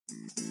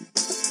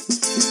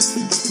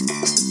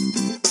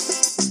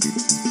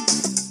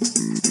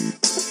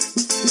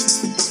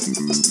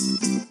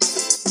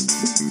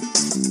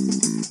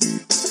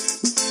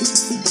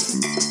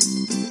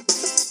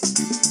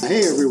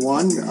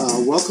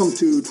everyone. Welcome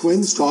to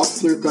Twins Talk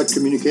Clear Cut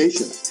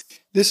Communication.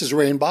 This is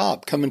Ray and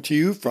Bob coming to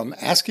you from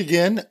Ask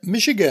Again,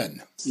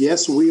 Michigan.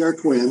 Yes, we are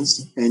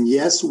twins, and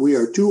yes, we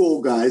are two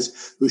old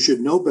guys who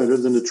should know better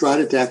than to try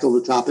to tackle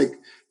the topic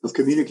of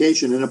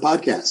communication in a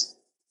podcast.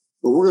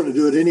 But we're going to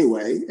do it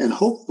anyway, and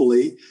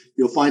hopefully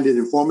you'll find it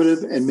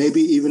informative and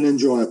maybe even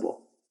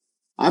enjoyable.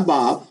 I'm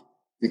Bob,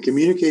 and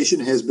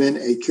communication has been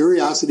a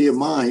curiosity of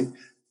mine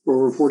for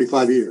over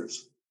 45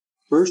 years.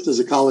 First as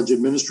a college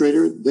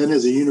administrator, then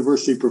as a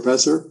university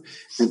professor,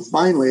 and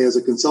finally as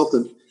a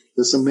consultant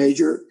to some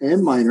major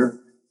and minor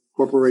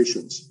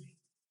corporations.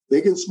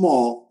 Big and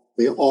small,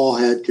 they all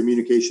had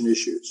communication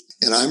issues.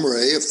 And I'm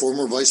Ray, a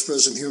former vice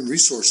president of human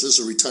resources,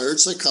 a retired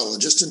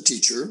psychologist and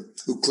teacher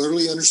who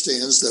clearly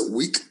understands that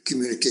weak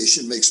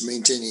communication makes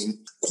maintaining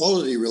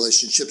quality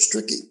relationships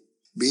tricky.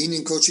 Being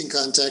in coaching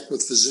contact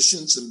with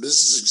physicians and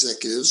business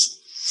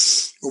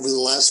executives over the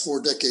last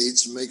 4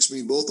 decades makes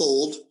me both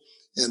old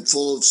and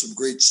full of some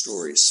great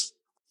stories.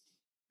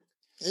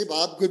 Hey,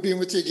 Bob, good being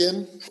with you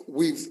again.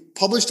 We've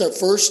published our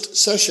first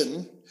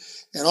session,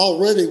 and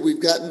already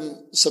we've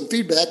gotten some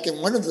feedback,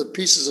 and one of the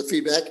pieces of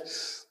feedback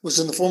was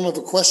in the form of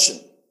a question.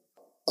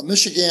 A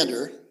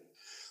Michigander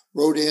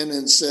wrote in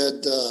and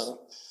said,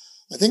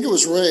 I think it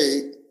was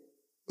Ray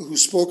who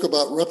spoke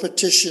about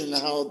repetition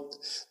and how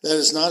that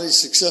is not a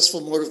successful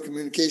mode of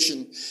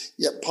communication,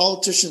 yet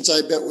politicians,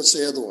 I bet, would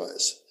say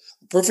otherwise.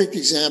 A perfect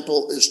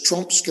example is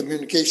Trump's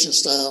communication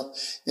style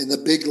in The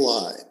Big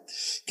Lie.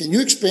 Can you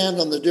expand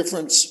on the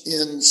difference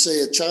in,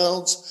 say, a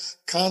child's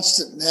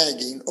constant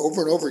nagging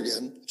over and over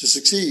again to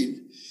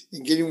succeed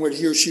in getting what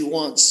he or she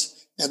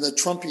wants and the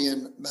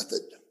Trumpian method?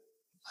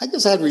 I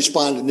guess I'd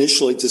respond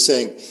initially to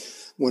saying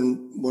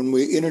when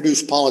we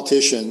introduce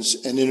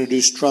politicians and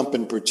introduce Trump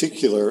in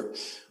particular,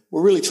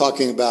 we're really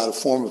talking about a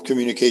form of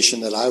communication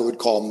that I would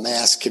call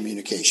mass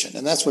communication.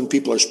 And that's when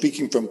people are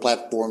speaking from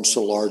platforms to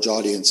large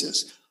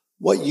audiences.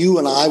 What you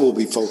and I will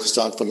be focused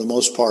on for the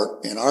most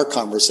part in our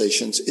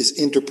conversations is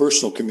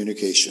interpersonal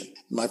communication.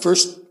 My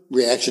first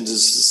reaction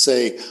is to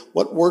say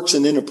what works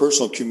in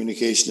interpersonal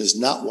communication is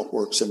not what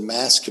works in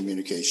mass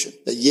communication.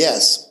 That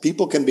yes,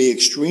 people can be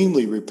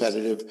extremely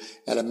repetitive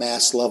at a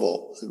mass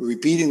level,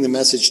 repeating the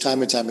message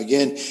time and time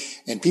again,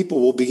 and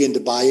people will begin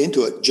to buy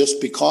into it just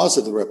because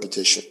of the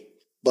repetition.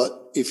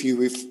 But if you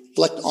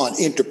reflect on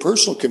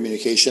interpersonal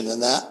communication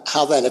and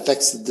how that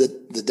affects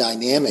the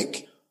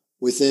dynamic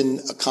within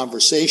a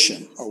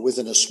conversation or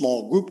within a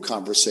small group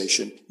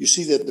conversation, you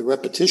see that the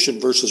repetition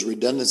versus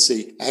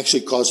redundancy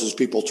actually causes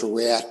people to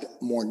react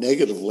more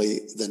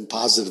negatively than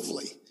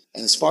positively.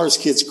 And as far as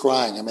kids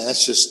crying, I mean,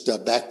 that's just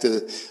back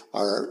to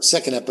our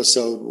second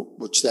episode,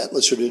 which that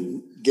listener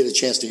didn't get a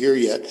chance to hear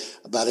yet,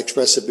 about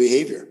expressive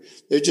behavior.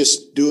 They're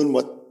just doing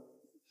what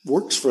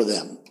works for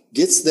them,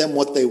 gets them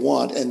what they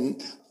want.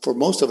 And for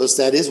most of us,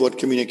 that is what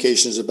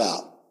communication is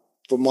about.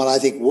 From what I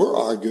think we're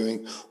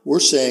arguing,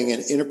 we're saying in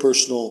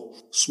interpersonal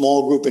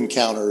small group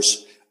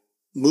encounters,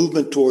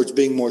 movement towards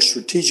being more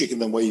strategic in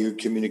the way you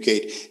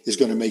communicate is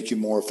going to make you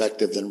more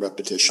effective than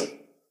repetition.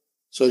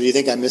 So do you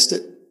think I missed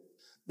it?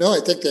 No,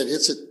 I think that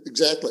hits it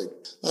exactly.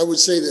 I would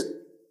say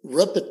that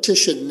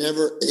repetition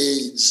never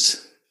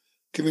aids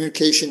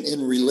communication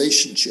in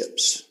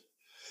relationships.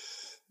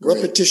 Right.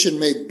 Repetition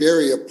may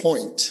bury a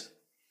point.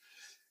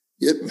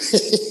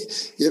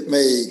 It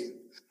may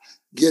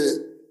get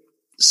it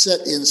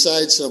set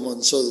inside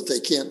someone so that they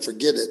can't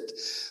forget it,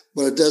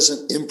 but it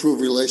doesn't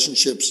improve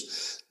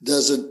relationships,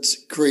 doesn't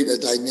create a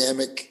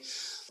dynamic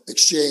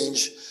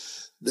exchange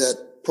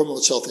that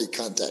promotes healthy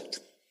contact.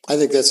 I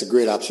think that's a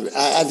great observation.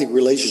 I think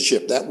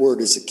relationship, that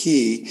word is a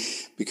key,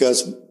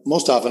 because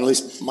most often, at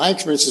least my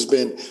experience has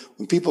been,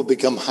 when people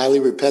become highly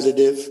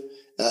repetitive,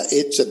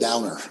 it's a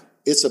downer.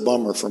 It's a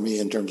bummer for me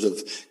in terms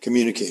of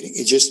communicating.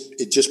 It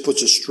just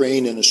puts a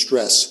strain and a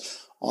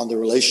stress on the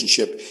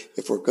relationship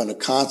if we're going to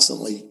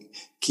constantly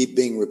keep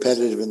being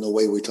repetitive in the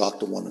way we talk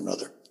to one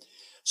another.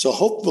 So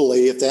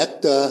hopefully, if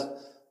that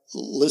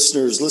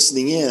listener is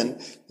listening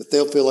in, that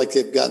they'll feel like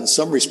they've gotten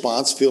some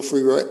response, feel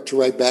free to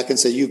write back and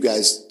say, you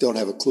guys don't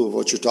have a clue of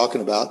what you're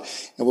talking about,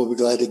 and we'll be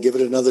glad to give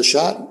it another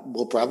shot.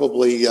 We'll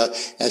probably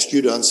ask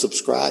you to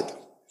unsubscribe.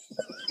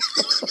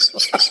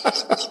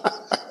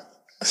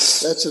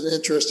 That's an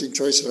interesting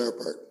choice on our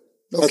part.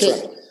 Okay.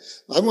 That's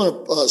right. I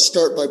want to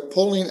start by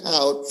pulling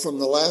out from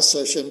the last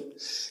session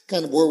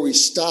kind of where we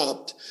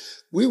stopped.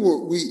 We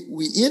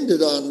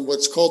ended on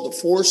what's called the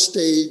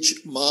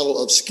 4-stage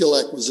model of skill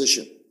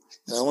acquisition.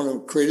 And I want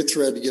to create a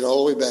thread to get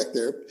all the way back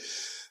there.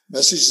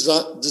 Message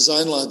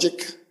design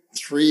logic,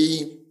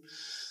 3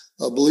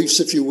 beliefs,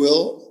 if you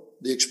will,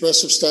 the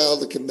expressive style,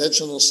 the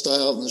conventional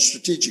style, and the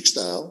strategic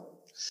style.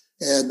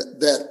 And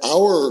that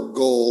our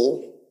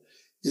goal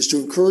is to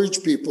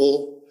encourage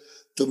people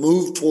to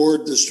move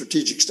toward the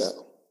strategic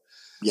style.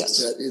 Yes.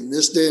 That in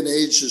this day and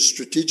age, the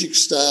strategic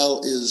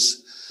style is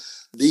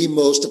the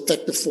most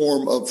effective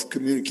form of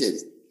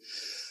communicating.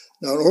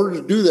 Now, in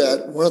order to do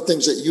that, one of the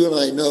things that you and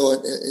I know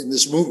in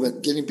this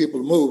movement, getting people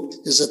to move,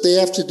 is that they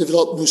have to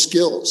develop new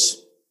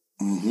skills.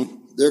 Mm-hmm.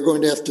 They're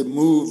going to have to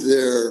move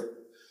their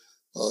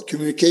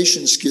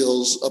communication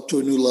skills up to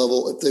a new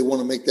level if they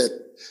want to make that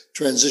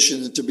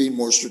transition into being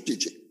more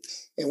strategic.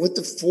 And with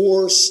the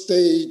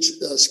 4-stage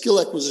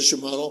skill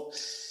acquisition model,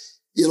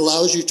 it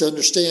allows you to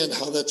understand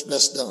how that's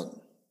best done.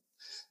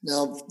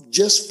 Now,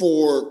 just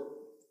for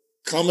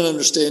common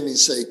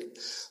understanding's sake,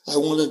 I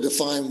want to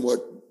define what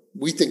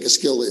we think a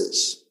skill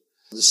is.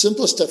 The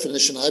simplest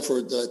definition I've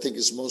heard that I think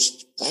is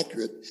most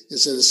accurate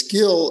is that a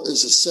skill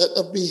is a set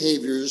of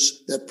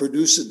behaviors that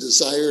produce a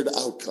desired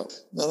outcome.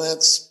 Now,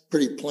 that's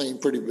pretty plain,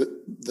 pretty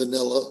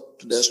vanilla,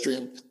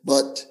 pedestrian,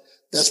 but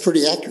that's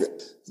pretty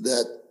accurate.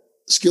 That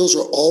skills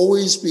are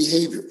always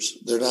behaviors.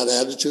 They're not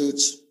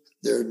attitudes.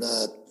 They're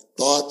not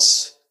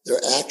thoughts.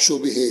 They're actual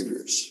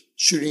behaviors.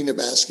 Shooting a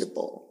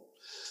basketball,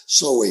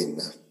 sewing,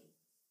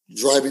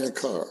 driving a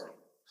car,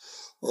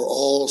 are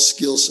all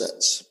skill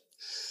sets.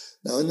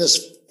 Now, in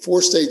this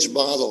 4-stage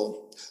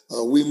model,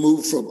 we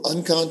move from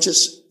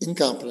unconscious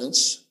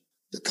incompetence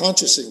to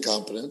conscious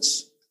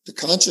incompetence to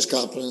conscious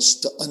competence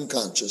to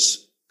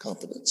unconscious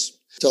competence.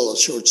 Tell a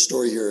short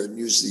story here and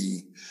use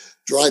the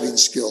driving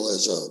skill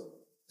as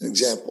an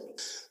example.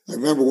 I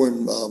remember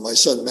when my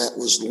son Matt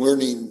was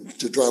learning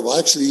to drive. Well,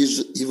 actually,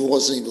 he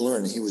wasn't even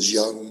learning. He was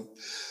young,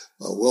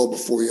 well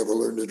before he ever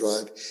learned to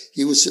drive.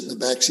 He would sit in the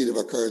back seat of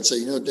our car and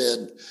say,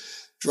 Dad,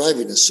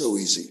 driving is so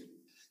easy.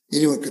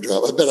 Anyone could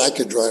drive. I bet I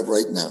could drive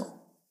right now.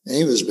 And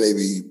he was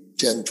maybe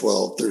 10,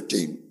 12,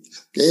 13.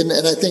 Okay,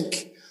 and I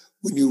think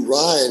when you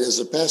ride as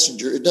a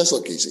passenger, it does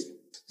look easy.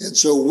 And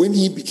so when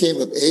he became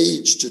of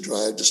age to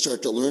drive, to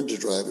start to learn to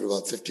drive at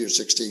about 15 or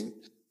 16,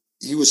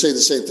 he would say the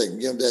same thing.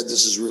 Dad,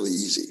 this is really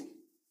easy.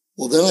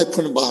 Well, then I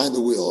put him behind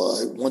the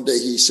wheel. One day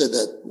he said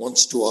that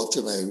once too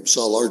often. I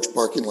saw a large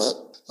parking lot.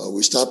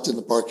 We stopped in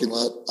the parking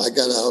lot. I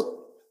got out,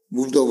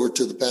 moved over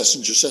to the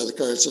passenger side of the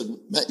car and said,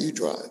 Matt, you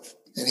drive.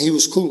 And he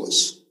was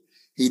clueless.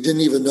 He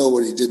didn't even know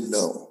what he didn't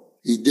know.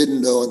 He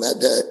didn't know, and that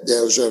day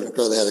I was driving a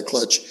car that had a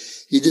clutch.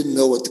 He didn't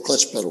know what the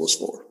clutch pedal was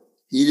for.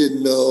 He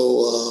didn't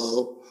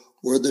know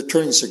where the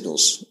turning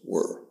signals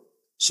were.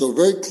 So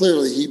very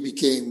clearly he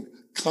became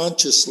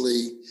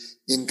consciously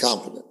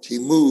incompetent. He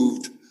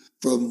moved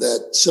from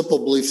that simple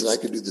belief that I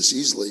could do this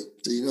easily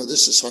to,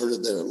 this is harder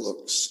than it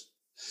looks.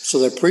 So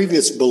the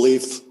previous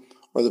belief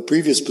or the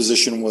previous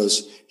position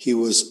was he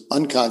was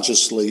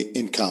unconsciously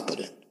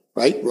incompetent,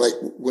 right? Right,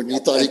 when he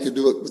thought he could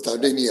do it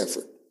without any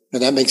effort.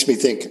 And that makes me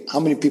think,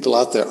 how many people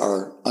out there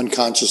are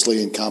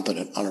unconsciously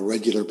incompetent on a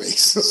regular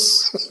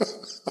basis?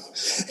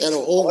 And a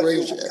whole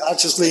range.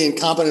 Unconsciously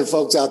incompetent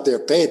folks out there,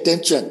 pay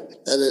attention.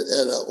 At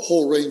a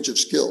whole range of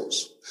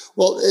skills.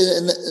 Well,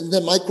 and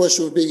then my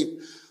question would be,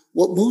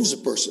 what moves a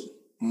person?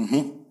 Mm-hmm.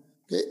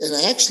 Okay,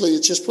 and actually,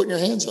 it's just putting your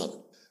hands on it.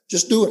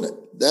 Just doing it.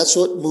 That's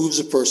what moves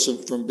a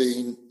person from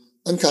being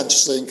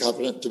unconsciously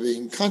incompetent to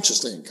being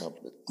consciously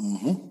incompetent.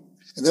 Mm-hmm.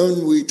 And then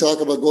when we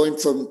talk about going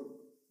from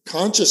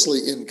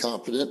consciously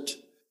incompetent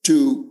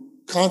to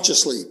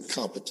consciously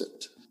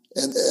competent.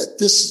 And at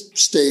this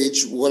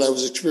stage, what I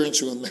was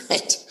experiencing with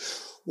Matt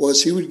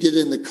was he would get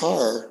in the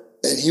car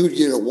and he would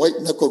get a white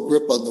knuckle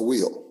grip on the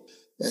wheel.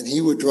 And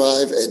he would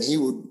drive and he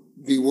would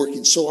be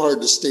working so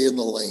hard to stay in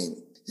the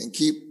lane and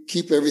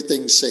keep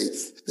everything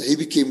safe that he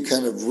became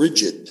kind of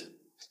rigid.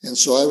 And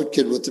so I would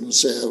kid with him and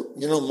say,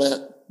 Matt,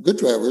 good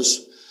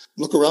drivers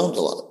look around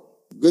a lot.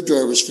 Good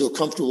drivers feel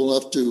comfortable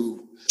enough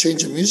to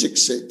change the music,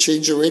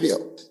 change the radio.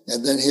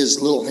 And then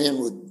his little hand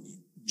would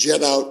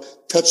jet out,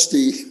 touch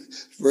the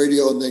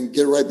radio, and then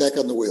get right back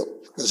on the wheel.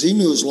 Because he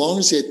knew as long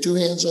as he had two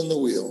hands on the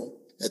wheel,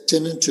 at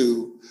 10 and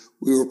 2,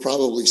 we were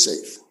probably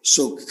safe.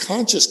 So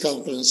conscious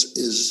competence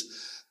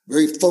is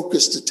very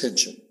focused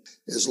attention.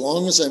 As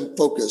long as I'm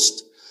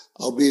focused,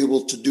 I'll be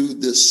able to do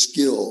this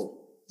skill,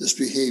 this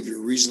behavior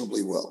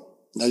reasonably well.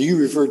 Now you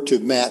referred to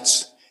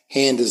Matt's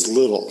hand as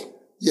little.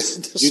 Yeah.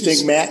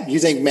 You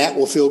think Matt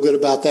will feel good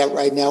about that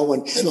right now? I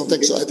don't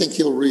think so. I think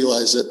he'll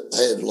realize that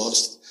I had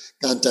lost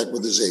contact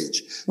with his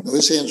age. Now,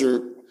 his hands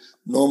are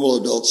normal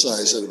adult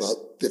size at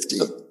about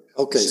 15.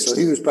 Okay, 16. So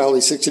he was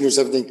probably 16 or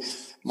 17.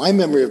 My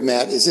memory of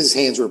Matt is his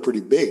hands were pretty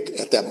big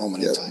at that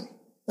moment in time.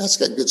 Matt's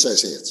got good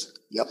sized hands.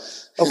 Yep.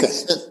 Okay.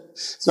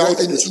 Sorry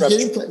to disrupt.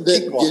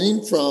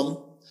 Getting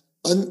from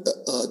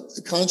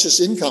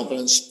conscious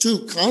incompetence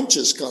to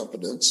conscious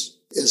competence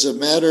is a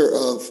matter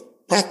of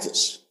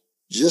practice.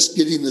 Just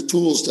getting the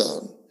tools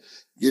down,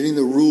 getting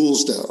the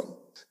rules down,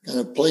 kind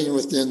of playing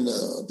within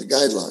the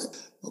guideline,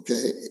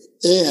 okay?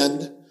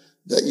 And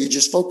that you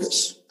just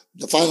focus.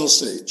 The final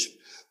stage,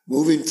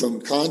 moving from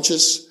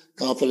conscious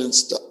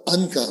competence to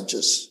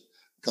unconscious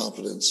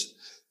competence,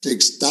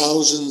 takes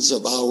thousands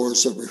of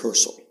hours of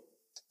rehearsal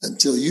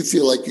until you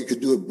feel like you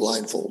could do it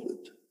blindfolded.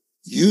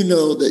 You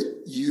know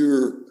that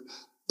you're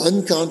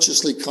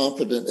unconsciously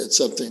competent at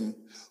something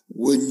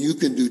when you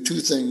can do two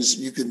things.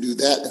 You can do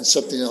that and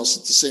something else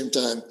at the same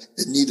time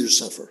and neither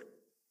suffer.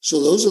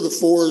 So those are the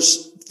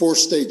four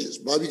stages.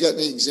 Bob, you got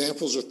any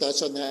examples or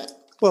thoughts on that?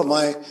 Well,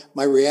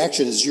 my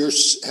reaction is you're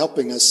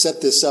helping us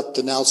set this up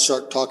to now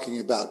start talking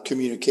about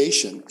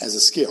communication as a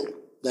skill.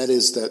 That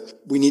is that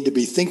we need to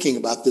be thinking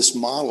about this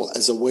model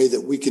as a way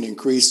that we can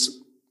increase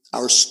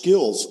our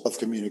skills of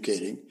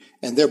communicating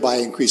and thereby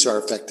increase our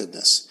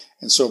effectiveness.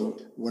 And so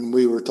when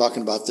we were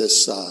talking about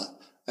this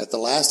at the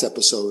last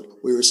episode,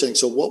 we were saying,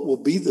 so what will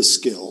be the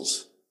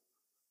skills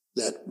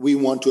that we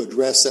want to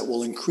address that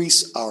will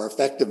increase our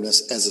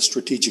effectiveness as a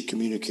strategic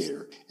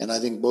communicator? And I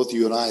think both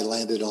you and I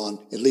landed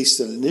on at least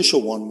an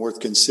initial one worth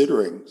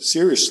considering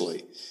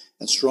seriously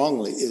and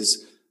strongly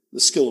is the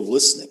skill of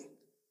listening.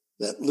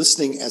 That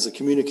listening as a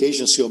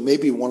communication skill may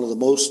be one of the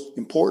most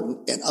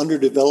important and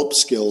underdeveloped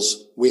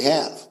skills we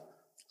have.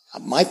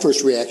 My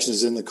first reaction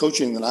is in the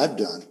coaching that I've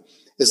done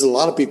is that a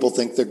lot of people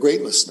think they're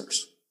great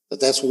listeners.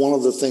 That's one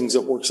of the things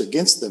that works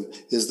against them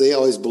is they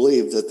always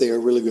believe that they are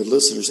really good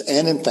listeners.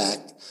 And in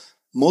fact,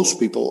 most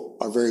people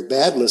are very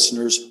bad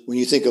listeners when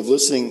you think of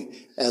listening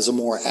as a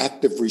more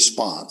active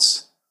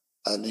response,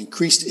 an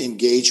increased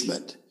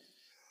engagement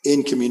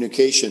in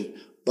communication,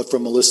 but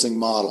from a listening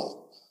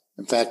model.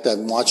 In fact,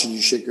 I'm watching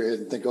you shake your head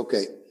and think,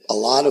 okay, a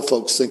lot of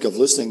folks think of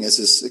listening as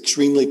this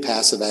extremely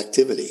passive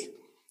activity.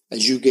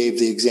 As you gave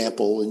the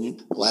example in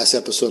the last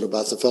episode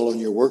about the fellow in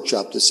your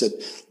workshop that said,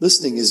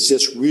 listening is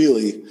just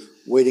really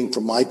waiting for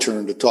my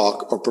turn to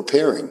talk or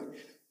preparing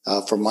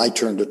for my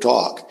turn to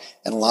talk.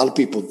 And a lot of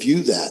people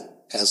view that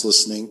as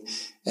listening,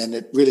 and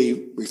it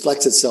really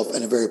reflects itself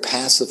in a very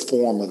passive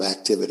form of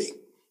activity.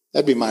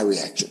 That'd be my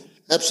reaction.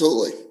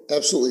 Absolutely.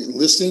 Absolutely.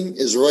 Listening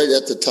is right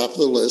at the top of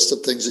the list of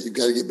things that you've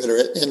got to get better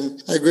at.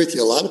 And I agree with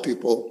you. A lot of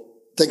people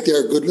think they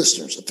are good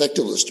listeners,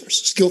 effective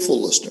listeners,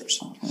 skillful listeners.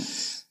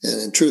 Mm-hmm.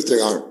 And in truth, they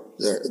aren't.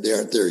 They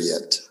aren't there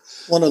yet.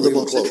 One of the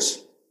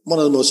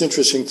most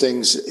interesting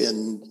things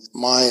in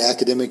my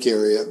academic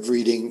area of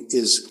reading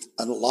is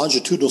a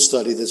longitudinal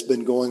study that's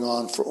been going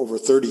on for over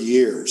 30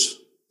 years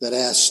that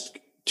asked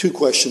two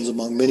questions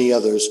among many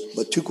others,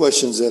 but two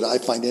questions that I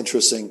find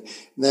interesting.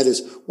 And that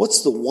is,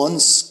 what's the one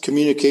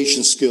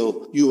communication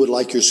skill you would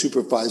like your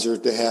supervisor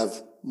to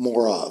have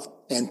more of?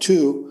 And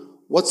two,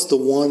 what's the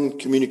one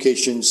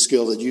communication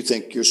skill that you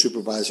think your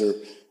supervisor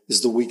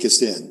is the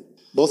weakest in?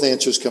 Both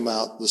answers come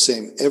out the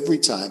same every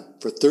time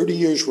for 30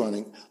 years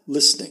running,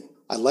 listening.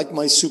 I'd like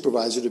my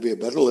supervisor to be a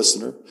better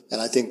listener, and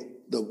I think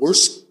the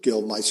worst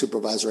skill my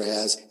supervisor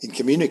has in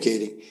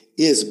communicating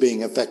is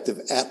being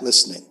effective at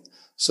listening.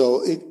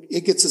 So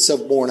it gets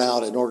itself borne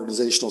out in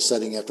organizational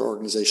setting after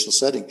organizational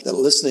setting that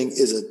listening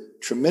is a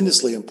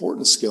tremendously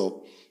important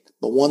skill,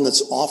 but one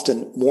that's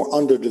often more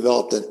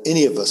underdeveloped than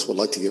any of us would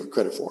like to give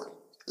credit for.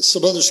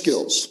 Some other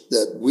skills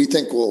that we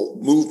think will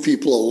move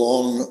people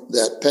along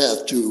that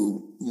path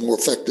to more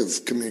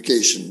effective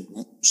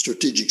communication,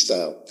 strategic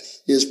style,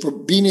 is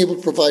being able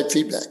to provide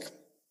feedback.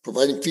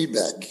 Providing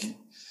feedback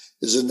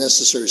is a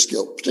necessary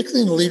skill,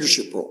 particularly in a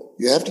leadership role.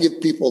 You have to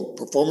give people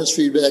performance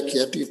feedback.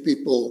 You have to give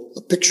people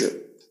a picture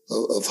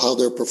of how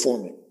they're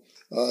performing.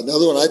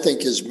 Another one I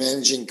think is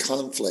managing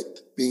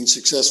conflict, being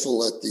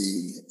successful at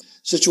the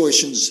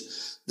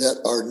situations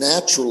that are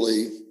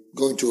naturally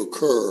going to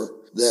occur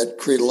that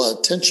create a lot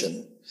of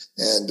tension.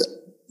 And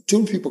too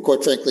many people,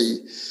 quite frankly,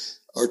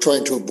 are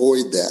trying to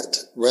avoid that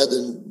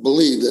rather than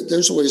believe that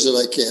there's ways that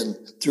I can,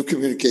 through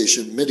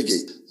communication,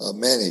 mitigate,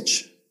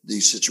 manage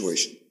these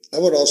situations. I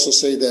would also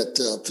say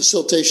that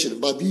facilitation,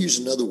 Bob, you use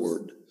another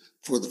word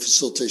for the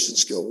facilitation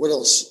skill. What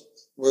else?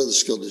 What other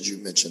skill did you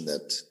mention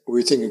that? Were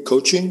you thinking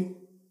coaching?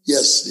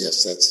 Yes,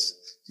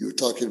 you were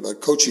talking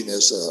about coaching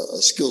as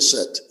a skill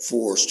set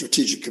for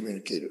strategic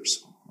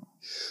communicators.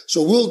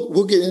 So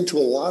we'll get into a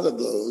lot of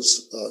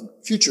those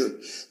future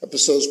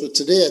episodes, but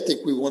today I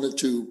think we wanted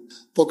to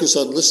focus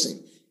on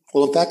listening.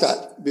 Well, in fact,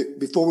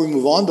 before we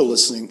move on to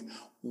listening,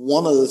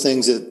 one of the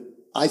things that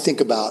I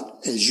think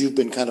about as you've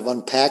been kind of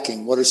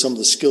unpacking what are some of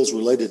the skills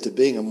related to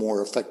being a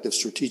more effective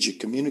strategic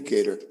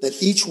communicator,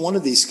 that each one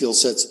of these skill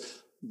sets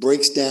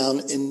breaks down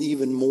in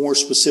even more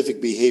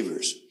specific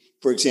behaviors.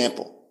 For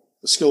example,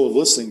 the skill of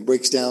listening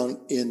breaks down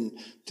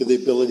into the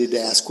ability to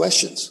ask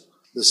questions.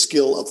 The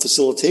skill of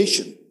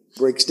facilitation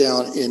breaks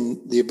down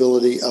in the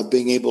ability of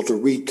being able to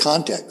read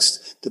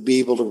context, to be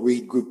able to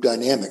read group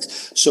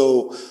dynamics.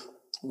 So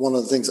one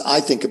of the things I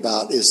think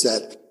about is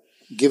that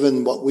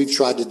given what we've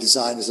tried to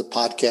design as a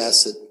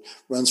podcast that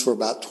runs for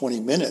about 20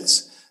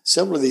 minutes,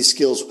 several of these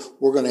skills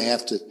we're going to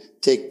have to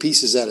take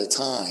pieces at a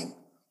time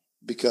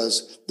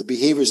because the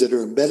behaviors that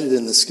are embedded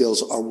in the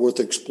skills are worth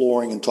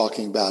exploring and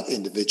talking about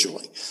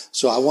individually.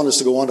 So I want us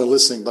to go on to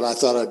listening, but I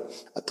thought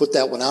I'd put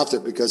that one out there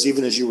because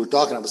even as you were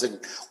talking, I was thinking,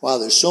 wow,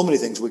 there's so many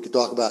things we could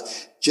talk about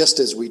just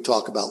as we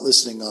talk about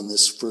listening on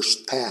this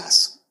first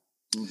pass.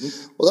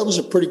 Mm-hmm. Well, that was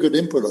a pretty good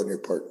input on your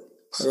part.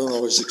 I don't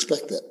always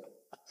expect that.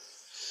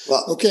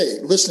 Well, okay,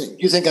 listening.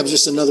 You think I'm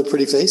just another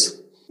pretty face?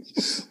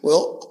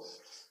 Well,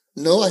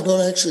 no, I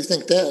don't actually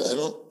think that.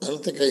 I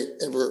don't think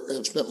I ever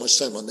have spent much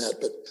time on that,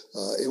 but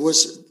it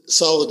was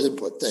solid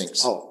input.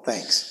 Thanks. Oh,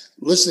 thanks.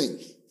 Listening.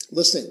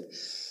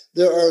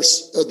 There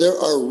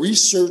are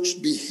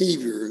researched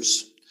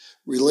behaviors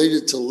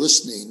related to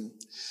listening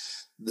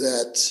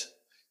that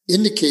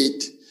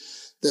indicate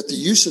that the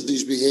use of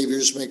these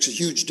behaviors makes a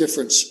huge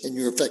difference in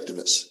your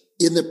effectiveness,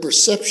 in the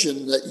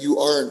perception that you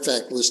are in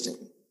fact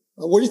listening.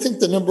 What do you think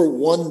the number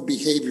one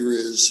behavior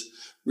is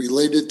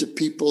related to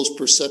people's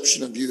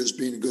perception of you as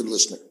being a good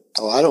listener?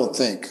 Oh, I don't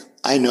think.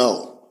 I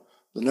know.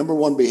 The number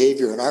one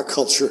behavior in our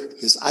culture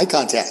is eye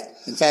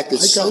contact. In fact,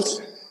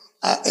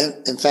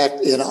 in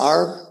fact, in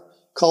our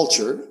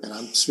culture, and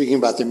I'm speaking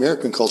about the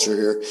American culture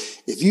here,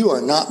 if you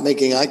are not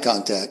making eye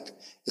contact,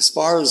 as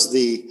far as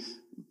the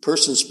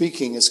person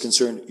speaking is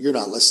concerned, you're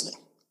not listening.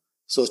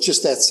 So it's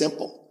just that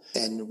simple.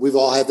 And we've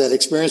all had that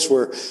experience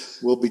where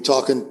we'll be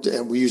talking,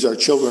 and we use our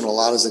children a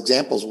lot as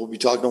examples. We'll be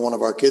talking to one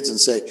of our kids and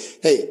say,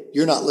 hey,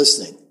 you're not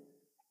listening.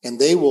 And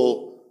they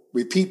will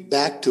repeat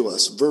back to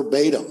us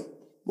verbatim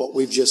what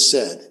we've just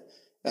said.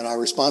 And our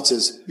response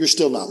is, you're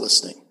still not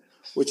listening,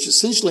 which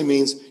essentially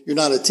means you're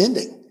not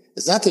attending.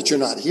 It's not that you're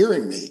not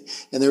hearing me,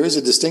 and there is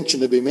a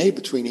distinction to be made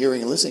between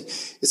hearing and listening.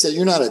 It's that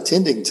you're not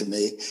attending to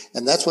me,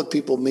 and that's what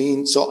people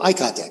mean. So eye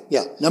contact,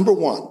 yeah, number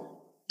one.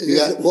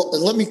 Well,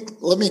 and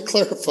let me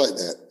clarify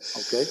that.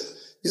 Okay.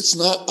 It's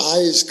not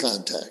eyes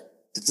contact.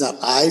 It's not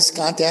eyes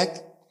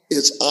contact?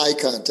 It's eye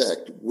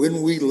contact.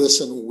 When we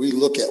listen, we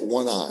look at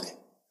one eye.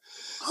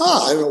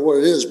 Huh. I don't know what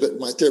it is, but in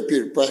my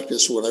therapeutic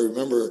practice, what I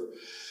remember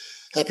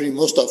happening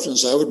most often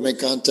is I would make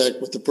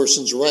contact with the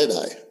person's right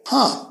eye.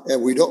 Huh.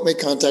 And we don't make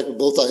contact with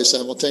both eyes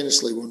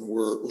simultaneously when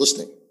we're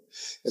listening.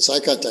 It's eye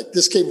contact.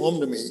 This came home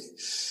to me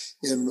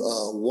in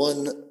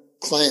one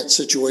client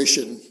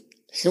situation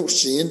in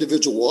which the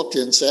individual walked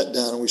in, sat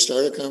down, and we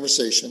started a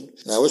conversation.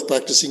 And I was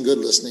practicing good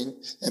listening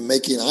and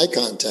making eye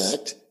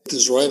contact with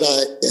his right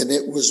eye, and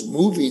it was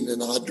moving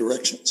in odd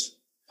directions.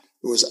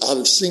 It was out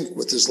of sync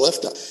with his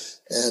left eye.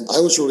 And I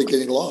was really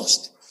getting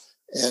lost.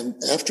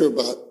 And after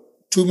about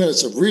 2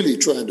 minutes of really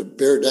trying to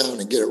bear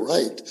down and get it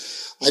right,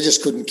 I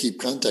just couldn't keep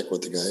contact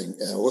with the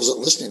guy. I wasn't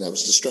listening. I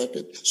was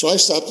distracted. So I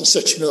stopped and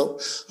said,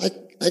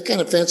 I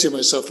kind of fancy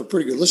myself a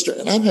pretty good listener,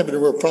 and I'm having a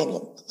real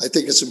problem. I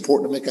think it's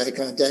important to make eye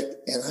contact,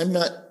 and I'm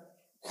not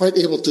quite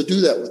able to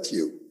do that with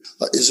you.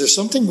 Is there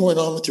something going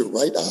on with your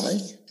right eye?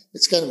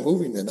 It's kind of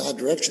moving in odd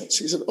directions.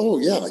 He said, oh,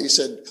 yeah. He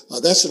said,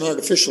 that's an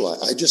artificial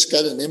eye. I just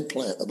got an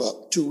implant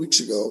about 2 weeks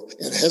ago,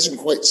 and it hasn't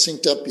quite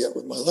synced up yet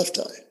with my left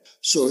eye.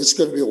 So it's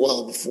going to be a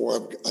while before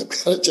I've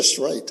got it just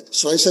right.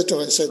 So I said to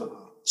him,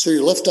 so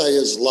your left eye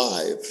is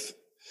live.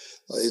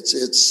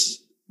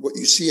 It's what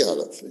you see out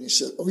of. And he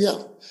said, oh,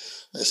 yeah.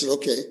 I said,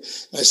 okay.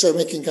 And I started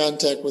making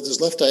contact with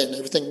his left eye, and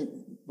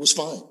everything was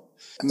fine.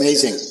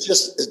 Amazing. It's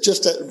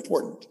just that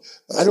important.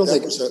 I'd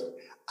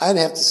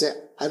have to say,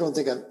 I don't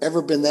think I've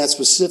ever been that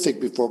specific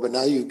before, but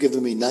now you've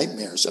given me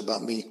nightmares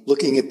about me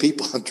looking at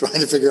people and trying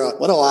to figure out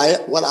what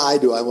eye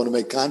do I want to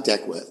make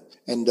contact with.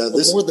 And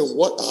more than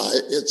what eye,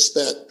 it's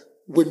that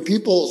when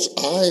people's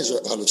eyes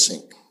are out of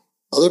sync,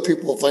 other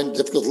people find it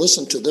difficult to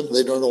listen to them.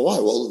 They don't know why.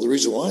 Well, the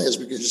reason why is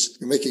because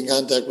you're making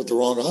contact with the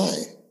wrong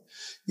eye.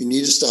 You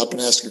need to stop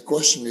and ask a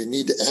question. You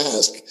need to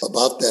ask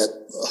about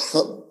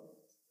that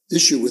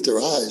issue with their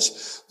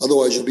eyes.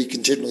 Otherwise, you'll be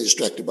continually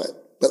distracted by it.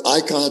 But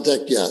eye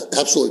contact, yeah,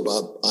 absolutely,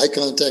 Bob. Eye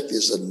contact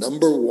is the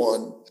number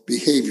one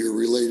behavior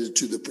related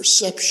to the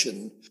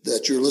perception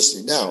that you're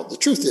listening. Now, the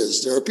truth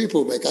is, there are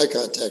people who make eye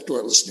contact who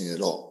aren't listening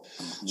at all.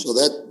 Mm-hmm. So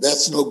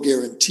that's no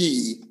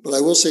guarantee. But I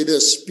will say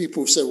this,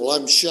 people who say, well,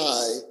 I'm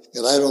shy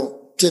and I don't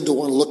tend to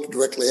want to look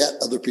directly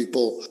at other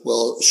people.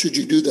 Well, should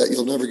you do that,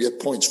 you'll never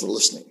get points for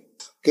listening.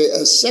 Okay,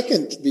 a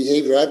second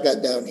behavior I've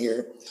got down here,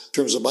 in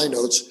terms of my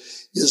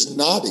notes, is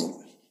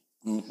nodding.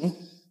 Mm-hmm.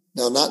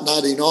 Now, not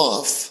nodding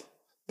off,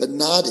 but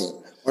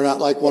nodding. Or not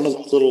like one of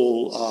those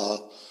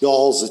little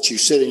dolls that you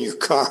sit in your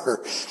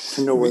car,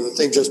 where the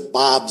thing just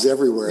bobs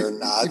everywhere and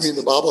nods. You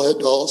mean the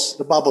bobblehead dolls?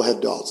 The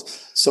bobblehead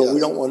dolls. So yeah. We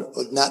don't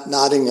want not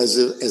nodding as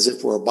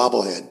if we're a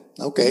bobblehead.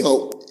 Okay.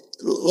 No,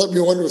 let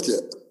me wonder with you,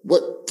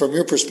 what, from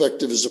your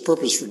perspective, is the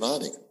purpose for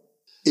nodding?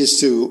 Is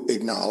to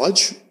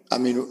acknowledge. I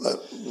mean,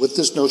 with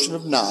this notion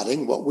of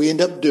nodding, what we end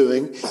up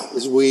doing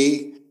is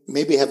we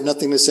maybe have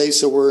nothing to say,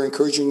 so we're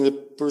encouraging the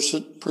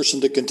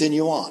person to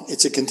continue on.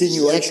 It's a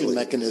continuation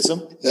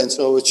mechanism, and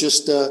so it's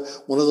just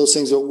one of those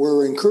things that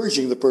we're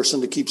encouraging the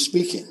person to keep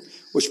speaking,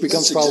 which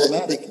becomes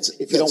problematic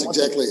if you don't want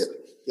to. That's exactly it.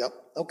 Yep.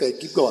 Okay,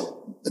 keep going.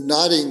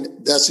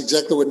 Nodding, that's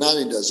exactly what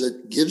nodding does.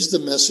 It gives the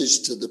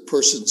message to the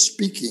person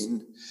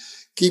speaking,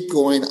 keep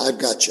going, I've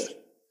got you.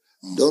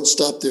 Don't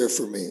stop there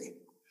for me.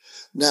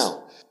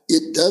 Now,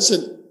 it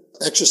doesn't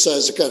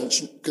exercise the kind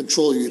of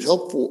control you'd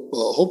hope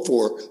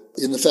for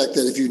in the fact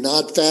that if you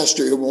nod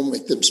faster, it won't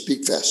make them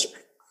speak faster.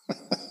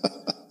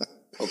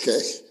 Okay?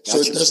 So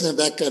it doesn't have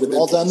that kind of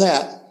all done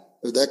that.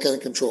 Or that kind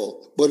of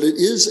control. But it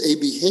is a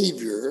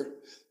behavior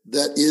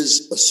that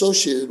is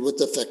associated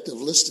with effective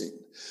listening.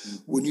 Mm-hmm.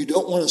 When you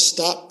don't want to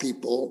stop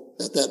people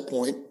at that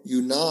point,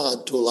 you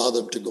nod to allow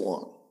them to go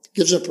on.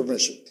 Gives them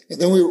permission. And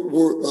then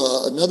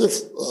we're another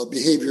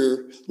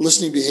behavior,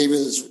 listening behavior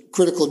that's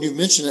critical, and you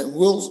mentioned it, and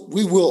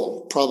we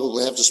will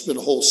probably have to spend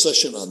a whole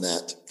session on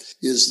that,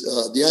 is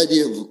the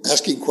idea of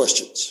asking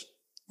questions.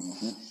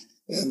 Mm-hmm.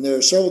 And there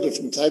are several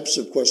different types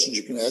of questions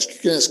you can ask. You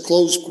can ask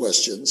closed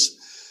questions,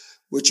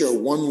 which are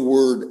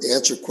one-word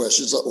answer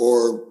questions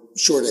or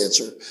short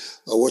answer.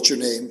 What's your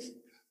name?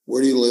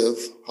 Where do you live?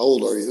 How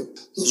old are you?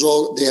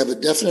 They have a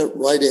definite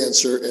right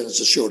answer, and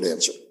it's a short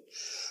answer.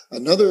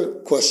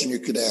 Another question you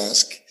could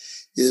ask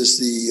is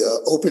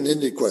the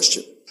open-ended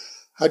question.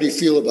 How do you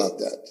feel about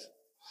that?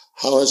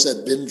 How has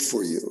that been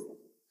for you?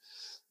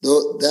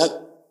 Though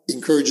that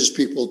encourages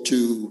people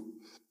to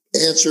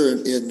answer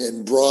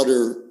in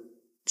broader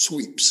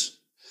sweeps,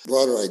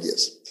 broader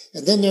ideas.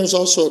 And then there's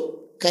also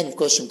a kind of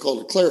question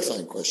called a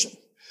clarifying question,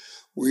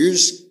 where you're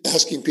just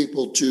asking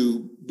people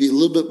to be a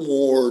little bit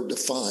more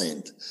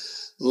defined,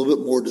 a little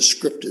bit more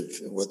descriptive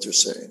in what they're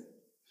saying.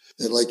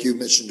 And like you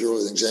mentioned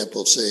earlier, the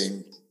example of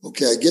saying,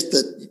 okay, I get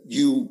that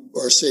you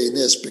are saying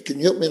this, but can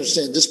you help me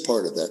understand this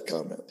part of that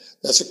comment?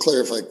 That's a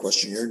clarified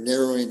question. You're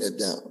narrowing it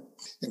down.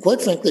 And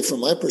quite frankly, from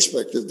my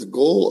perspective, the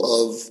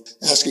goal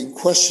of asking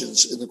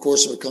questions in the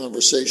course of a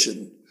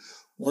conversation,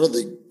 one of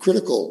the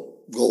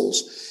critical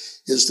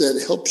goals is that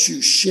it helps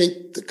you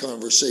shape the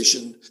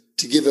conversation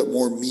to give it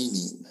more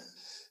meaning.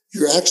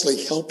 You're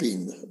actually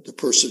helping the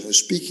person who's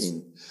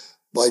speaking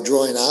by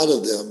drawing out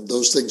of them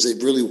those things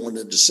they really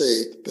wanted to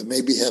say, but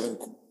maybe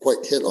haven't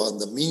quite hit on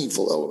the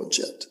meaningful elements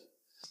yet.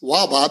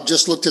 Wow, Bob,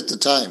 just looked at the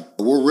time.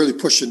 We're really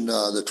pushing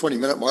the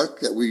 20-minute mark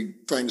that we're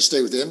trying to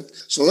stay within.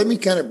 So let me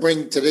kind of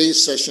bring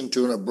today's session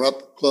to an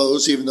abrupt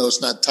close, even though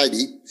it's not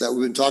tidy, that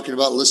we've been talking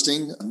about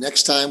listening.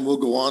 Next time, we'll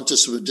go on to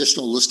some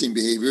additional listening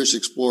behaviors,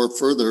 explore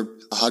further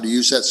how to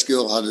use that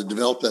skill, how to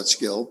develop that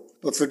skill.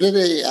 But for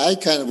today, I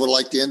kind of would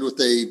like to end with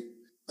an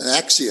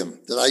axiom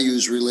that I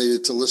use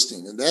related to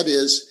listening. And that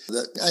is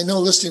that I know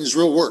listening is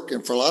real work.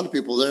 And for a lot of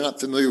people, they're not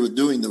familiar with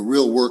doing the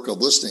real work of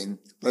listening.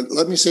 But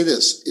let me say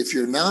this. If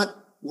you're not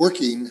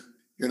working,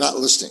 you're not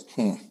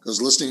listening,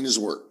 because listening is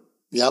work.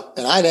 Yep.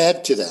 And I'd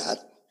add to that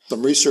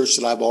some research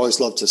that I've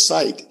always loved to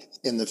cite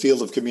in the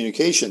field of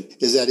communication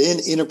is that in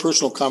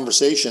interpersonal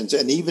conversations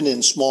and even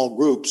in small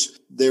groups,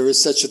 there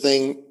is such a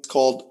thing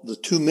called the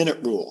 2-minute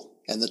rule.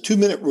 And the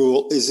 2-minute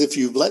rule is if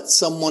you've let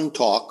someone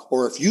talk,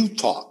 or if you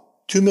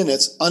talk 2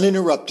 minutes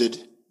uninterrupted,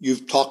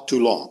 you've talked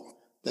too long.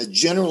 That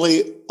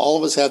generally all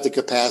of us have the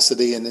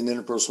capacity in an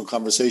interpersonal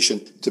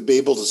conversation to be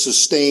able to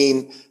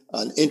sustain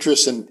an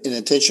interest and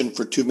attention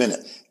for 2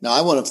 minutes. Now,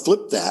 I want to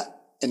flip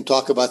that and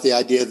talk about the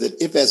idea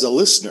that if as a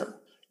listener,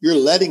 you're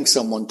letting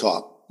someone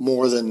talk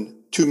more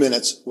than 2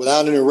 minutes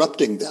without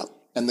interrupting them.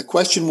 And the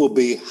question will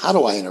be, how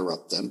do I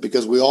interrupt them?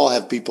 Because we all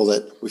have people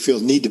that we feel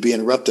need to be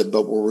interrupted,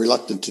 but we're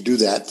reluctant to do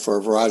that for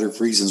a variety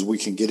of reasons we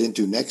can get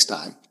into next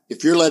time.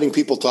 If you're letting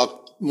people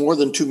talk more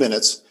than 2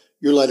 minutes,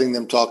 you're letting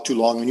them talk too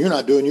long and you're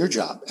not doing your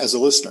job as a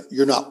listener.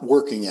 You're not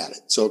working at it.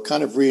 So it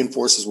kind of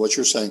reinforces what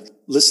you're saying.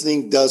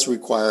 Listening does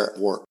require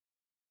work.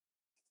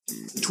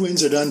 The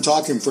twins are done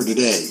talking for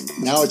today.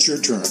 Now it's your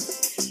turn.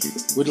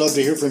 We'd love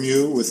to hear from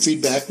you with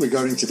feedback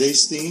regarding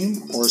today's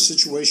theme or a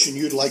situation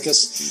you'd like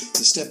us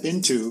to step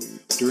into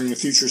during a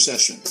future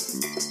session.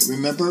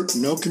 Remember,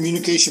 no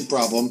communication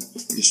problem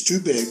is too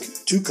big,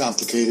 too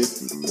complicated,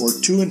 or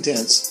too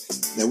intense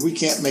that we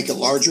can't make it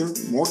larger,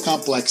 more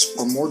complex,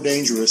 or more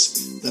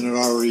dangerous than it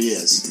already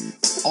is,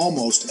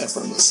 almost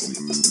effortlessly.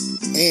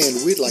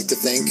 And we'd like to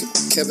thank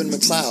Kevin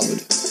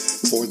MacLeod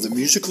for the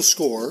musical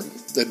score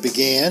that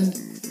began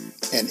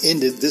and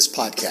ended this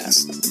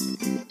podcast.